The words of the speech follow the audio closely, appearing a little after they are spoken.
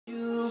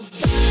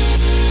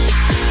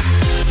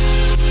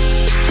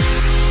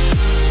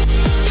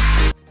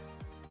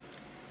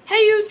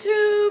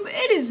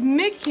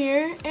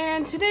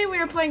today we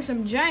are playing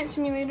some Giant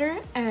Simulator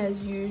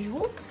as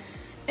usual,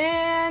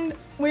 and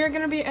we are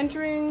going to be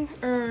entering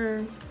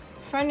or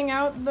finding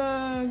out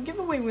the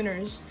giveaway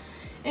winners.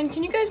 And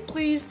can you guys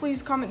please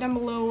comment down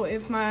below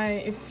if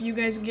you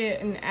guys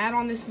get an ad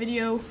on this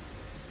video?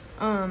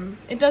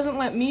 It doesn't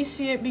let me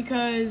see it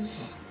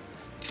because,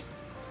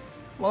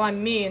 well,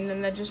 I'm me, and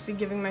then that'd just be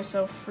giving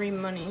myself free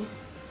money.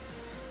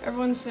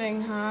 Everyone's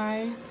saying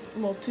hi.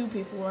 Well, 2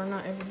 people are,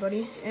 not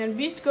everybody. And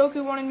Beast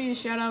Goku wanted me to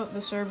shout out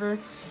the server,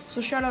 so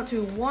shout out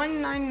to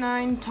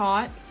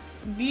 199tot,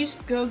 Beast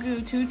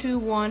Goku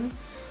 221,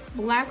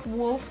 Black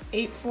Wolf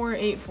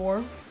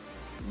 8484,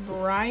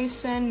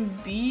 Bryson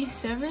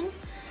B7,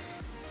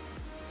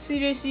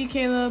 CJC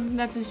Caleb,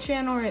 that's his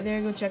channel right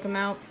there, go check him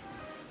out.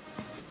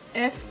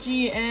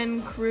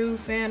 FGN Crew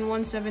Fan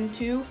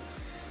 172,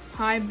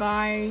 Hi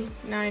Bye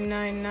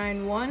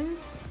 9991,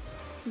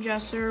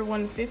 Jasser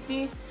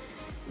 150,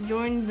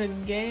 Join the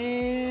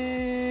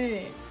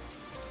Game,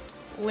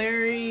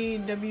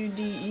 Larry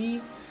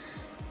WDE,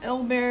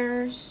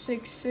 Elbear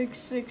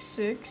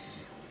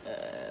 6666,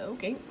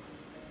 okay,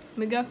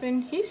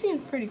 McGuffin, he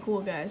seems pretty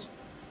cool, guys.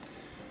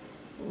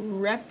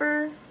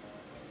 Repper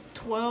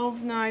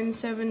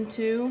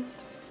 12972,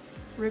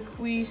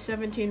 Rickwe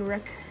 17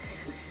 Rec,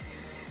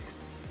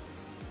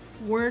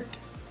 Wirt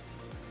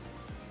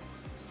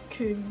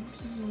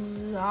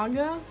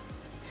Kzaga,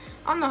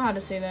 I don't know how to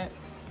say that.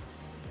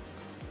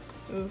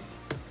 Oof.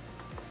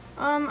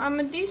 I'm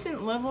a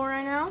decent level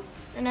right now,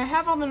 and I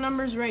have all the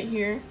numbers right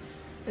here.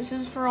 This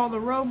is for all the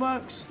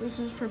Robux, this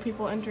is for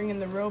people entering in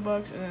the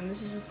Robux, and then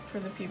this is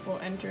for the people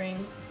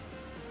entering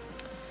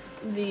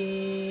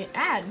the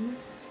ad,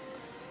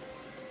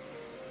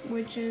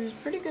 which is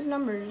pretty good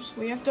numbers.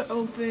 We have to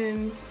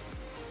open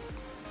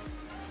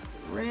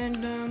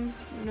random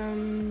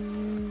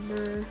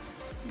number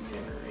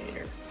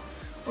generator.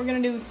 We're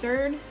gonna do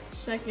 3rd,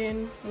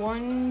 2nd,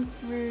 1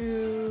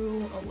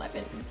 through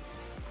 11.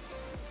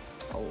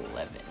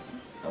 11.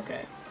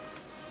 Okay.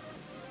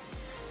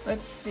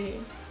 Let's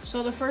see.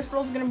 So the first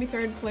roll is gonna be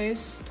 3rd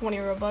place, 20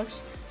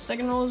 Robux.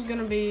 Second roll is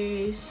gonna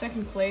be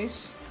 2nd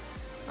place,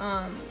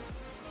 30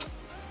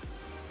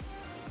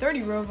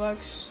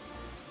 Robux,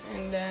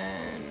 and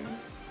then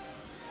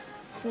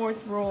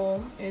 4th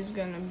roll is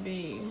gonna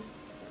be,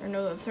 or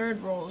no, the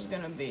 3rd roll is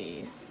gonna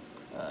be,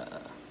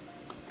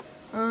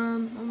 oh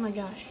my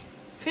gosh,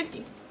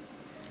 50.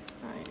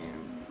 I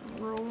am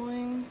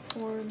rolling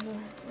for the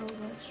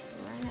Robux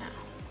right now.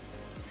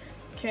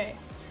 Okay,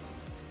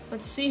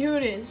 let's see who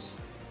it is.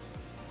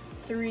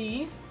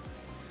 3.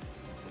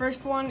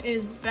 First one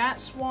is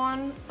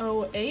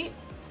BatSwan08.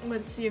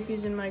 Let's see if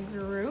he's in my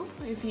group.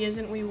 If he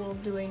isn't, we will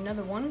do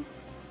another one.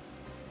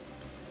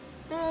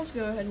 Let's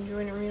go ahead and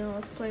join arena.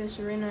 Let's play this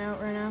arena out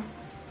right now.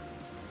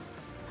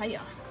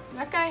 Hiya.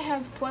 That guy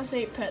has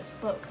 +8 pets,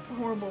 but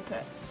horrible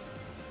pets.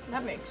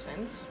 That makes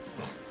sense.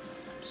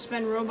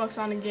 Spend Robux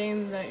on a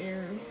game that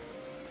you're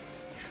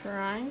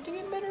trying to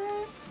get better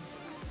at?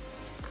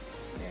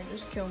 There,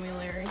 just kill me,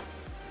 Larry.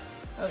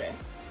 Okay.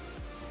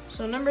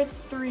 So number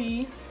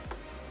 3,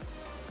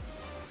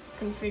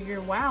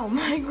 configure. Wow,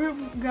 my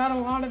group got a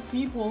lot of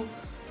people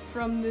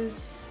from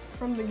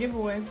the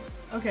giveaway.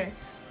 Okay,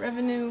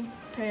 revenue,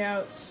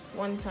 payouts,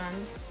 one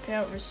time,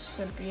 payout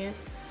recipient.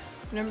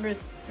 Number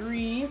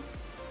 3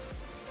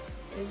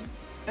 is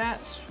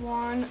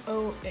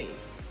BatSwan08.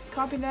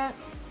 Copy that.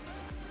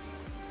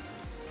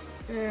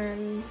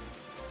 And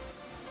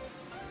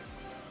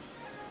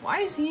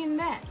why is he in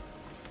that?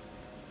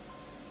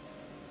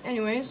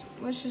 Anyways,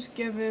 let's just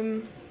give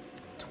him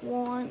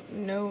 20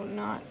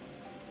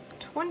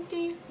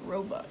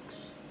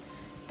 Robux.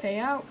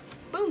 Payout.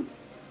 Boom.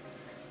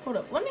 Hold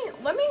up.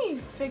 Let me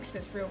fix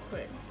this real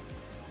quick.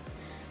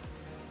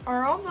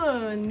 Are all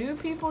the new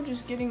people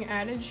just getting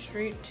added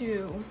straight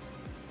to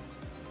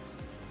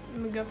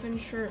McGuffin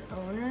shirt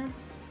owner?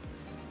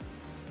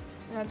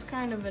 That's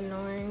kind of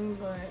annoying,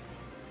 but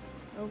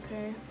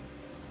okay.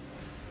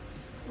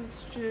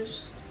 Let's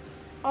just,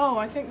 oh,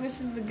 I think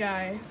this is the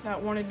guy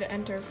that wanted to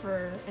enter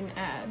for an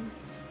ad.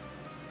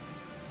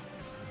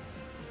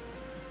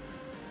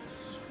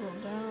 Scroll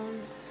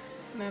down,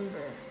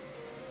 member.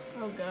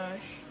 Oh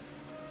gosh,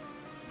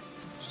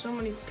 so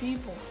many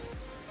people.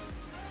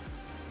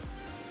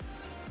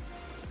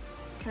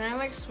 Can I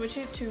like switch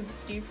it to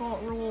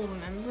default role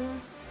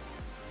member?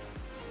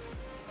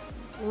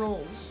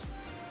 Roles.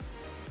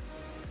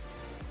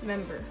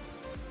 Member.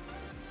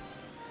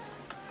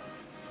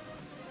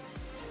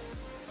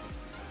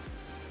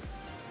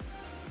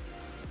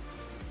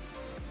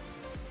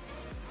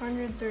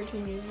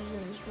 $113 users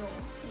in this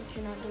role. You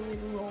cannot delete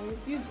a role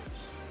with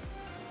users.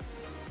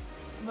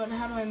 But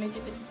how do I make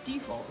it the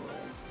default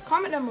role?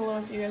 Comment down below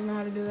if you guys know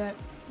how to do that.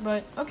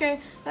 But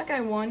okay, that guy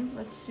won.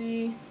 Let's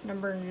see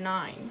number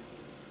 9.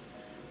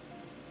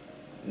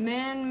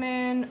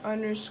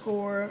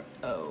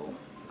 Man_O.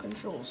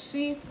 Control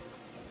C.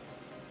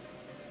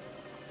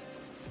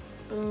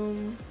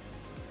 Boom.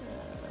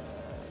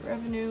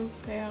 Revenue,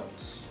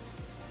 payouts.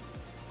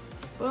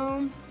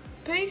 Boom.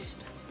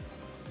 Paste.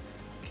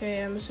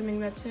 Okay, I'm assuming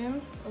that's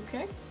him.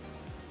 Okay.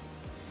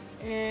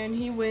 and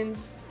he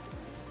wins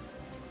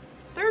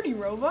 30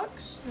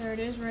 Robux. There it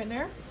is right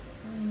there.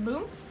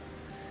 Boom.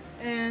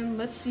 And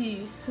let's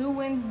see who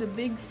wins the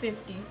big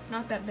 50.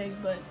 Not that big,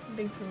 but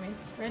big for me.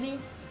 Ready?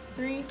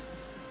 3,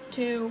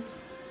 2,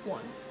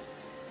 1.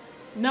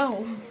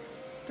 No.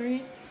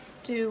 3,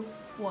 2,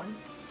 1.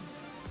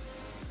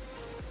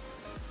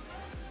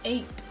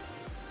 8.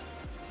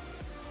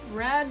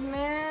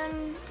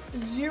 Radman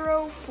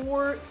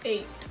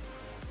 048.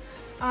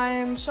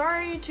 I'm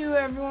sorry to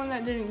everyone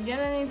that didn't get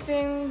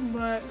anything,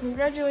 but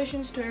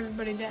congratulations to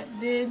everybody that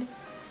did.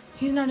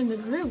 He's not in the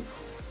group.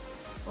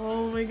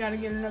 Oh, we gotta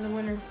get another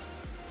winner.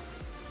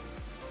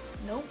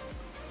 Nope.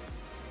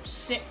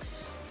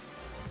 6.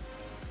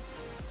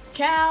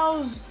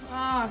 Cows.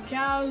 Ah,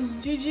 Cows.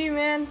 GG,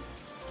 man.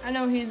 I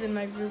know he's in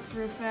my group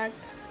for a fact.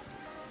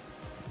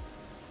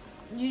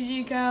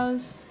 GG,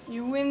 Cows.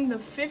 You win the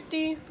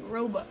 50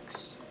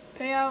 Robux.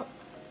 Payout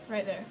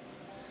right there.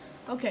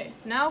 Okay,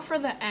 now for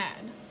the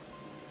ad.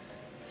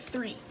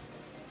 3.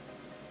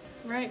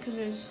 Right? Because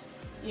there's...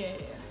 Yeah.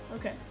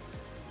 Okay.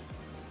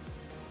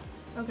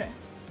 Okay.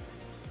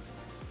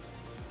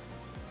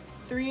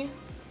 3,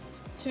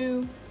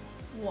 2,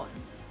 1.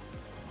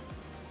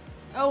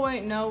 Oh,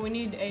 wait, no, we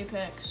need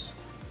Apex.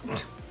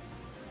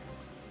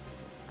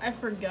 I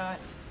forgot,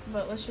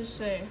 but let's just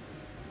say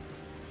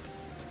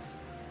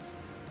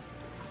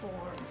 4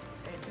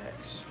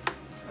 Apex.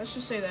 Let's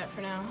just say that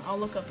for now. I'll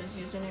look up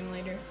his username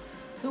later.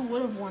 Who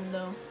would have won,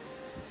 though?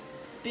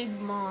 Big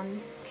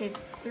Mon. Okay,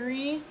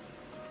 3,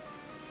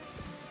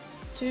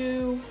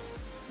 2,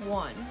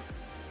 1.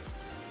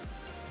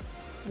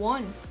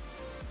 1.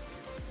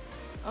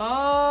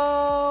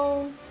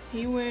 Oh,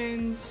 he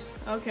wins.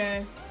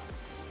 Okay.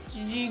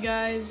 GG,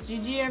 guys.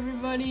 GG,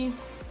 everybody.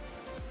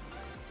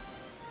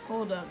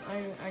 Hold up.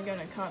 I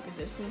gotta copy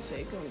this and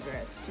say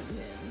congrats to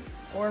him.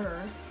 Or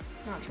her.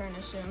 Not trying to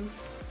assume.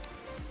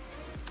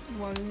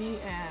 Won the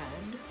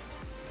ad.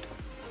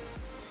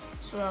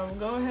 So I'll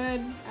go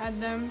ahead, add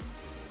them.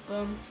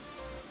 Boom.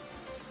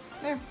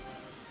 There.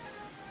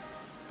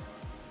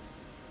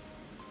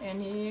 And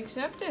he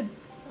accepted.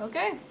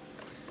 Okay.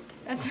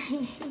 That's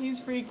he's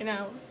freaking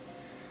out.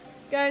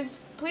 Guys,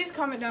 please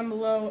comment down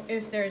below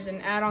if there's an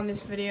ad on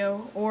this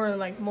video or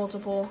like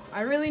multiple.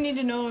 I really need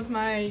to know if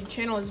my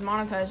channel is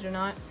monetized or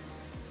not.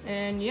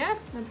 And yeah,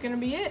 that's gonna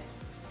be it.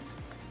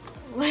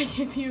 Like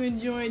if you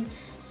enjoyed,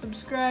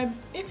 subscribe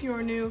if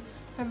you're new.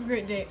 Have a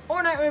great day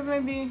or night, wherever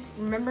it may be.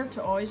 Remember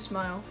to always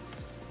smile.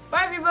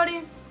 Bye,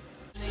 everybody.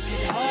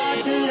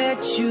 Hard to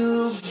let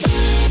you